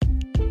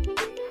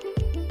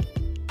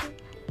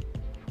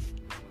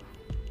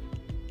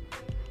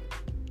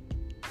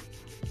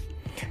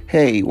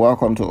Hey,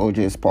 welcome to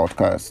OJ's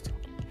podcast.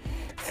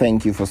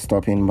 Thank you for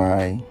stopping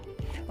by.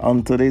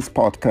 On today's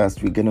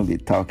podcast, we're going to be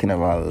talking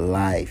about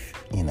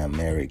life in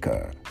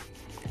America.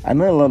 I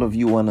know a lot of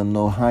you want to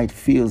know how it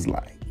feels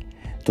like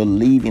to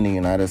live in the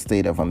United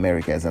States of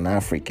America as an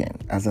African,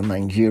 as a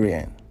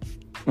Nigerian.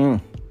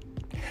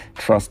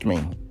 Trust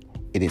me,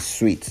 it is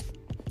sweet.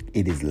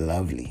 It is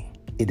lovely.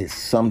 It is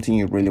something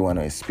you really want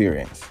to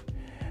experience.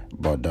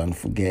 But don't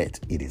forget,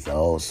 it is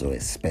also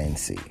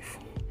expensive.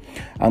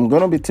 I'm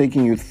going to be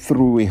taking you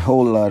through a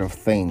whole lot of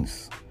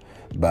things.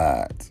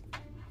 But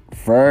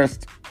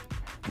first,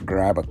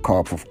 grab a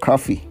cup of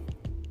coffee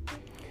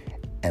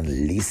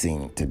and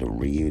listen to the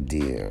real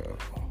deal.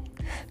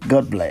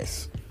 God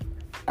bless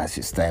as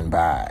you stand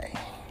by.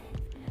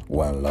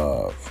 One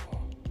love.